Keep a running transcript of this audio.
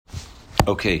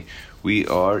Okay, we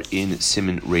are in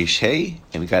Siman Reish Hey,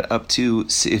 and we got up to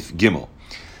Sif Gimel.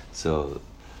 So,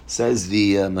 says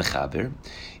the Mechaber,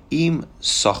 Im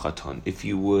Sochaton, if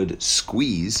you would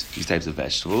squeeze these types of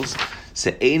vegetables,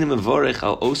 Se'ein mevorech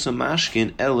al osa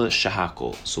mashkin ela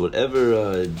shahakol. So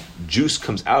whatever juice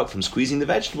comes out from squeezing the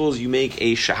vegetables, you make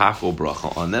a shahakol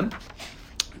bracha on them.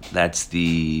 That's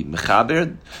the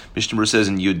Mechaber. Mishna Berura says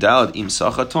in Yudalad Im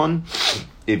Sochaton,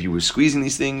 if you were squeezing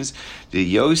these things,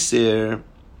 the Yoser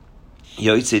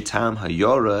Yoitze Tam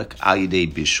Hayorak Al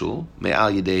Yedei Bishul Me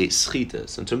Al Yedei Schita.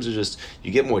 So in terms of just,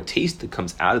 you get more taste that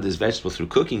comes out of this vegetable through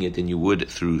cooking it than you would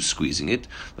through squeezing it.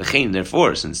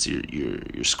 Therefore, since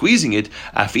you're squeezing it,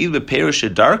 Afil Beperush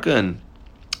Darkan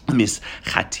Mis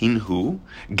Chatinhu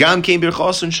Gam Kein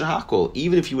Birchosun Shahakol.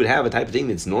 Even if you would have a type of thing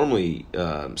that's normally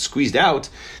squeezed out,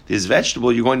 this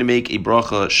vegetable, you're going to make a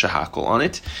bracha shahakol on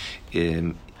it.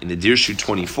 In the Dirshu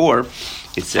 24,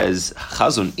 it says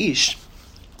Chazon Ish.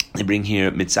 They bring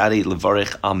here mitzadei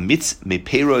levarich al mitz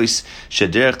meperos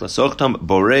shederech lasochtam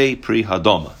borei pri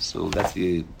hadoma. So that's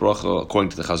the bracha according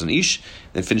to the Chazon Ish.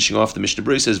 Then finishing off, the Mishna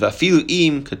Berura says vafilu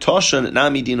im katoshan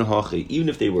nami dinu hachi. Even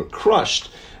if they were crushed,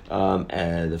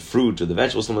 the fruit or the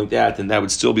vegetables, something like that, then that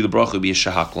would still be the bracha, would be a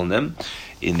shahakol on them.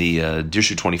 In the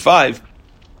Dirshu 25,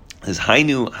 says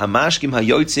hainu hamashkim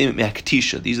hayotzim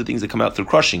me'aktisha. These are things that come out through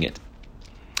crushing it.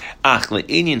 If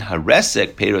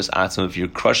you're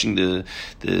crushing the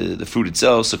fruit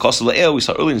itself, so we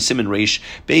saw earlier in Siman Reish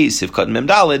Beis if cotton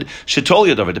memdalid shetol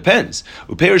yadavar depends.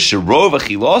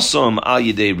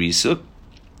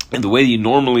 And the way you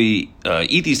normally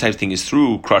eat these types of things is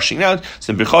through crushing out.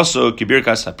 So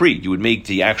you would make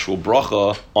the actual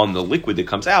bracha on the liquid that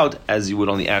comes out as you would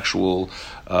on the actual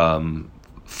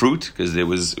fruit, because it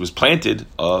was planted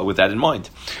with that in mind.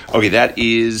 Okay, that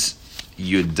is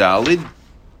Yudalid.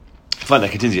 Fine,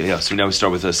 that continues. Yeah, so now we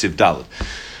start with Siv Daled.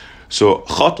 So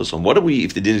chotos on what do we?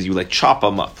 If the din is you like chop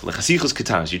them up, like chasichos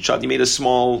katanas, you made a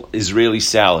small Israeli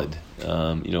salad.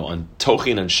 On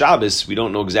Tochin and Shabbos, we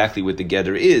don't know exactly what the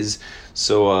gather is,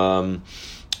 so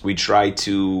we try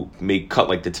to cut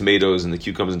like the tomatoes and the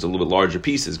cucumbers into a little bit larger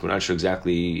pieces. We're not sure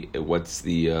exactly what's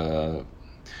the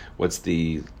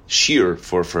shiur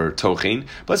for tochin,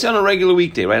 but let's say on a regular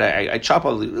weekday, right? I chop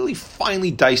out really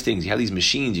finely diced things. You have these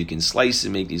machines, you can slice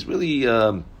and make these really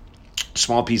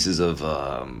small pieces of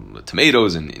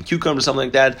tomatoes and cucumbers, something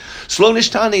like that. Slow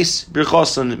nishtanes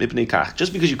birchosan mipnei kach.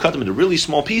 Just because you cut them into really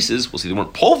small pieces, we'll see they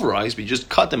weren't pulverized, but you just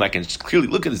cut them. I can clearly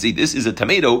look at it and see this is a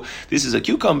tomato, this is a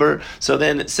cucumber. So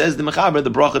then it says the Mechaber,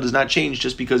 the bracha does not change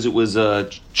just because it was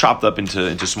chopped up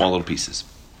into small little pieces.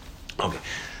 Okay.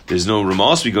 There's no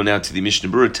remorse. We go now to the Mishna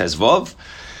Berura Tezvav.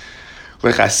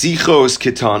 Lechasichos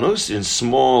ketanos, in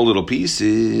small little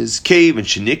pieces. Cave and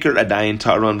shenikar adayin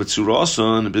taran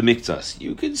v'tzurason b'miktas.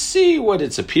 You can see what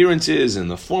its appearance is and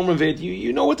the form of it.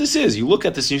 You know what this is. You look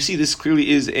at this and you see this clearly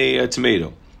is a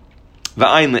tomato.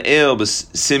 V'ayin le'el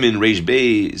b'simin reish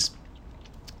beis.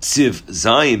 Siv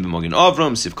Zayin b'Magen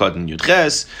Avram, Siv Katan Yud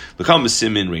Ches, v'kam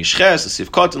b'simin reish ches, Siv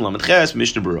Katan Lamed Ches,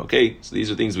 Mishna Berura. Okay, so these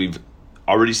are things we've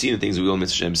already seen and things we will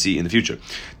Mitzvah see in the future.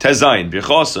 Tezayin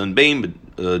birchasa and bein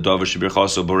davar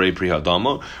shebirchasa borei pri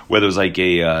hadama. Whether it's like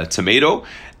a tomato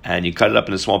and you cut it up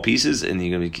into small pieces and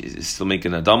you're going to still make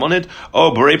an adam on it.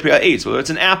 Oh, borei pri ha'etz. Whether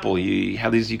it's an apple, you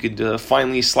have these. You could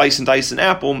finely slice and dice an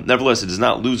apple. Nevertheless, it does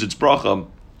not lose its bracha.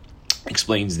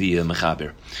 Explains the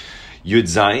Mechaber. Yud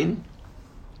Zayin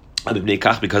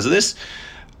because of this.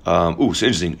 So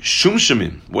interesting.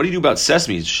 Shumshamim. What do you do about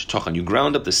sesames? You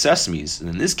ground up the sesames, and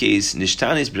in this case,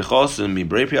 nishtanis brichosim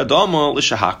mibrei pri adama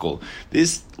l'shahakol.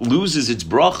 This loses its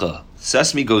bracha.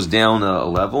 Sesame goes down a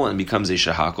level and becomes a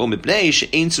shahakol. Mipnei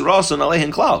she'ein tzurason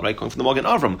alehen klal. Right, going from the Magen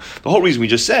Avram. The whole reason we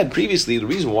just said previously, the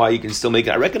reason why you can still make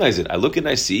it, I recognize it. I look and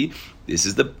I see this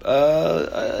is the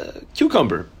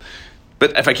cucumber.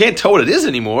 But if I can't tell what it is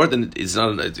anymore, then it's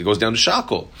not. It goes down to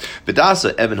shakol.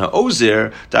 V'dasa Evan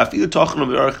ha'ozer ta'afilu tochen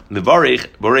mevarich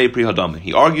borei pri hadam.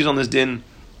 He argues on this din.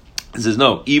 He says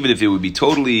no. Even if it would be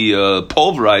totally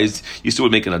pulverized, you still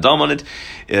would make an adam on it.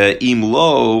 Im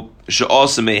lo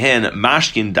she'asa mehen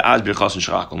mashkin da'ad birchas and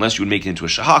shahakol. Unless you would make it into a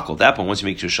shahakol. At that point, once you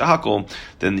make it to a shahakol,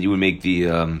 then you would make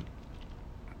the.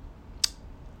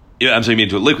 You make it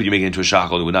into a liquid, you make it into a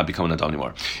shachol, it would not become an adam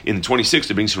anymore. In the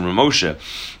 26th, it brings from Ramosha.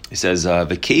 It says,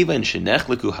 "V'keva and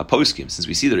shenechleku haposkim." Since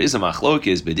we see there is a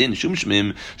machlokes bedin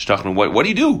shumshmim shtachnu. What do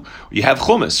you do? You have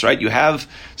chumas, right? You have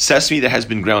sesame that has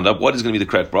been ground up. What is going to be the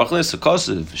correct bracha?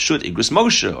 Sakosav shut igris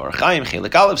Moshe or chaim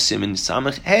chelik aleph simin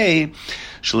samach hey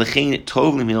shlechein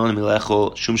tov liminon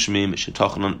milechol shumshmim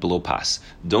shetachnon below pas.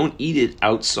 Don't eat it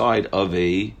outside of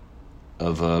a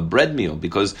a bread meal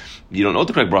because you don't know what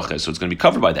the correct bracha is, so it's going to be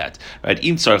covered by that, right?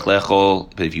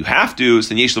 But if you have to, so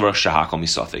then yesh levarach shahak on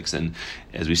misafix, and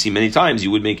as we've seen many times,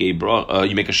 you would make a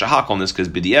shahak on this because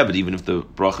b'di'eved, even if the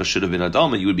bracha should have been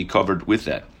adama, you would be covered with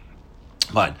that.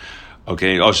 Fine.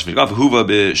 Okay.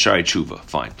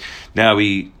 Fine. Now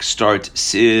we start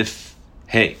sif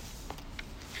hey.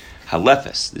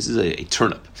 Halefes. This is a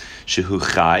turnip. Shehu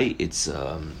chai. It's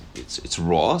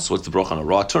raw. So what's the bracha on a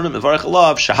raw turnip? Mevarech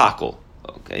alav shahakol.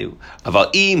 Okay.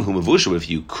 Aval im hu mavusha. If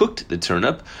you cooked the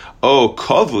turnip,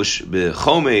 kavush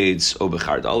bechomeds o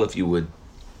bechardal. If you would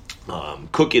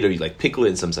cook it or you pickle it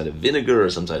in some sort of vinegar or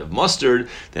some sort of mustard,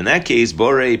 then in that case,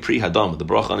 borei pri hadama. The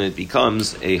bracha on it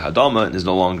becomes a hadama and is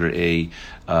no longer a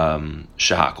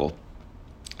shahakol.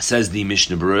 Says the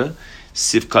Mishna Berura.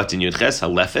 Sifkat in Yudches,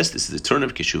 halefes, this is the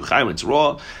turnip, kishu chai, when it's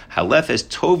raw, halefes,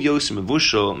 tov yos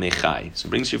mevusho mechai. So it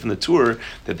brings you from the tour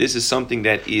that this is something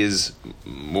that is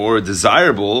more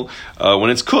desirable when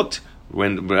it's cooked,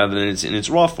 rather than it's in its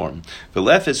raw form.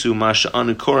 Velefes hu masha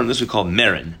anu koran, this we call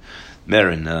merin.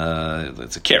 Merin,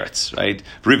 it's a carrots, right?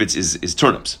 Rivets is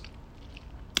turnips.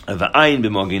 V'ayin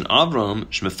b'mogin Avram,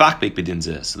 shmefakbek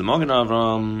b'dinzeh. So the Mogin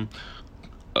Avram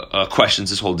questions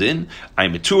this whole din.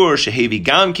 I'm a tour shehevi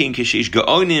gamkin kishish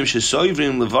gaonim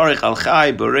shesoivrim levarich al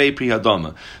chai borei pri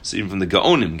hadama. So even from the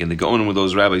gaonim, again the gaonim were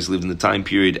those rabbis who lived in the time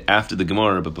period after the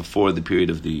Gemara but before the period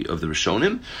of the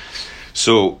Rishonim.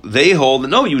 So they hold that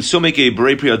no, you would still make a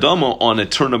borei pri hadama on a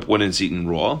turnip when it's eaten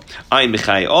raw. I'm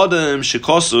mechai adam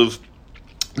shekosov.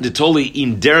 So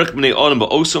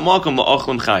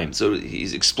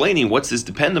he's explaining what's this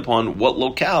depend upon what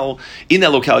locale, in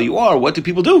that locale you are, what do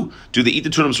people do? Do they eat the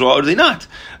turnips raw or do they not?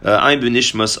 I'm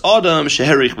b'nishmas adam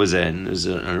sheherich bazen. There's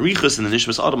an arichas in the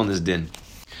nishmas adam on this din.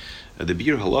 The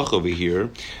biur halacha over here,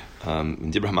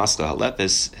 in Dibra Hamascha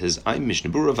Halepes, has I'm Mishna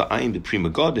Berura v'ayim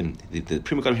b'prima godim. The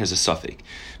prima godim has a suffix.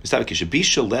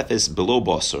 Mistabek lepes below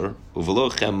basar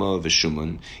uvelo chema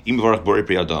v'shuman im v'varach borei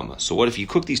pri adama. So what if you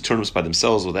cook these turnips by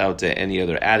themselves without any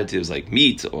other additives like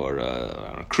meat or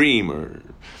cream or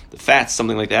the fats,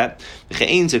 something like that?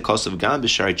 V'chein ze kosav gam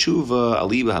b'shari tshuva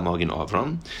aliba hamagin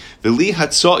avram v'li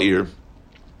hatzoir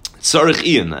tzarich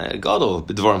ian gadol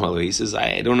b'dvarim halu. He says,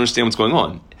 I don't understand what's going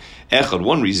on. Echad,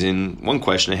 one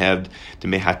question I have, the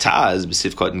mehataz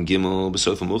b'sifkat and gimel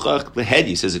b'sof muchach. The head,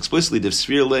 he says explicitly,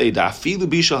 d'sfirle da'afilu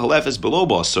bisha halefes below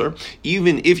basar.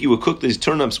 Even if you would cook these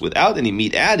turnips without any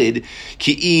meat added,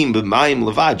 ki'im b'mayim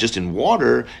levad, just in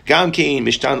water, gam kein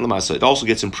mishtan lamasa. It also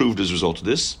gets improved as a result of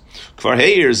this. Kvar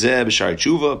heir zeh b'shar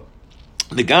tshuva.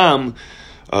 The gam.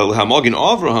 L'hamagin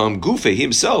Avraham Gufe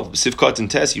himself, Sifkat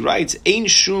and Tess, he writes, Ein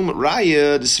shum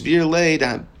raya d'sfirle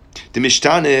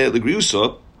demishtane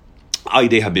l'griusa.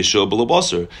 There's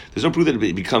no proof that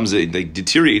it becomes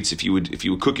deteriorates if you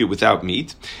would cook it without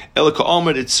meat. You have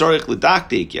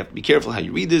to be careful how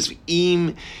you read this. If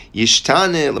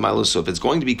it's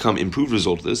going to become improved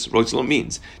result of this, Roitzlo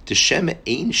means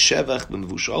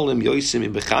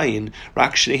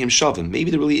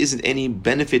maybe there really isn't any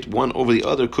benefit one over the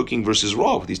other cooking versus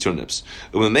raw with these turnips.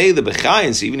 So even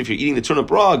if you're eating the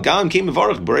turnip raw,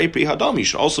 you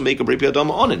should also make a brei pri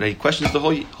hadama on it. Now he questions the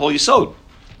whole yisod.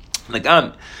 Like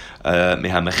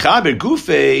mehamechaber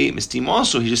gufe mistim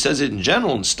also, he just says it in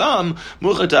general and stam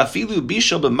muchat afilu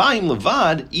bisha b'mayim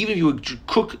levad. Even if you would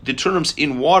cook the turnips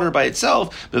in water by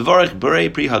itself, bevarich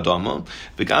borei pri hadama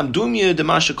v'gam dumya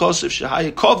demasha kosef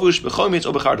shehaya kavush b'chometz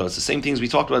o b'chardal. It's the same things we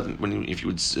talked about if you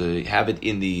would have it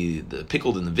in the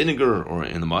pickled in the vinegar or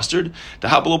in the mustard. The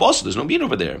hablo also, there's no meat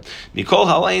over there. Mikol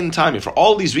halayin time. For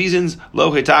all these reasons,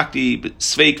 lo hetakti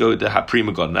sveiko the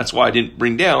prima god. That's why I didn't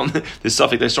bring down this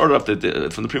suffix that I started off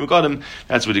from the prima.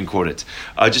 That's what didn't quote it.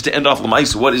 Just to end off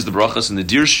Lamais, what is the brachas in the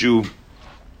Dirshu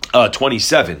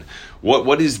 27?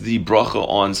 What is the bracha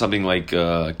on something like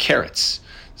carrots?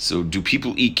 So do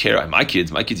people eat carrot? My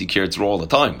kids eat carrots raw all the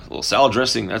time. A little salad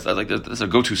dressing, that's a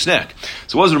go-to snack.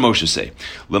 So what does Rav Moshe say?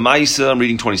 Lamais, I'm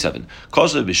reading 27.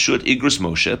 Kosav b'shut igros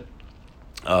Moshe.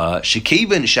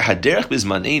 Shekeven shahaderech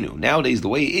bizmanenu. Nowadays, the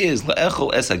way is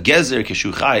laechol es hagezer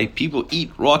keshuchai. People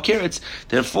eat raw carrots.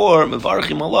 Therefore,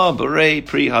 mevarchim Allah berei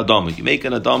pri hadama. You make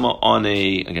an adama on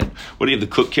again. What do you have?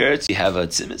 The cooked carrots. You have a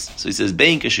tzimis. So he says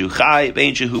bein keshuchai,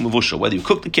 bein shehu mevusha. Whether you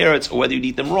cook the carrots or whether you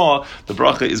eat them raw, the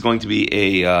bracha is going to be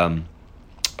a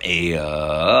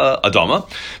adama.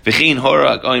 V'chein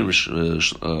hora ayin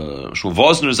shul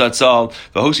vosner zatzal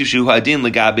v'hosif shehu hadin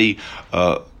legabi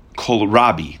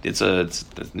kohlrabi. It's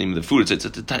the name of the food. It's a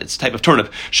type of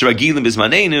turnip. Shiragilim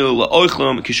bizmanenu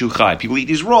la'oichlum kishuchai. People eat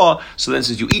these raw, so then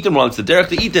since you eat them raw, it's the derech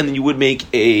to eat them, then you would make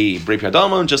a brei pri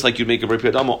hadama, just like you'd make a brei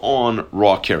pri hadama on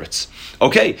raw carrots.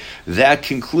 Okay, that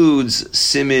concludes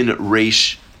Simin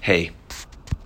Reish Hey.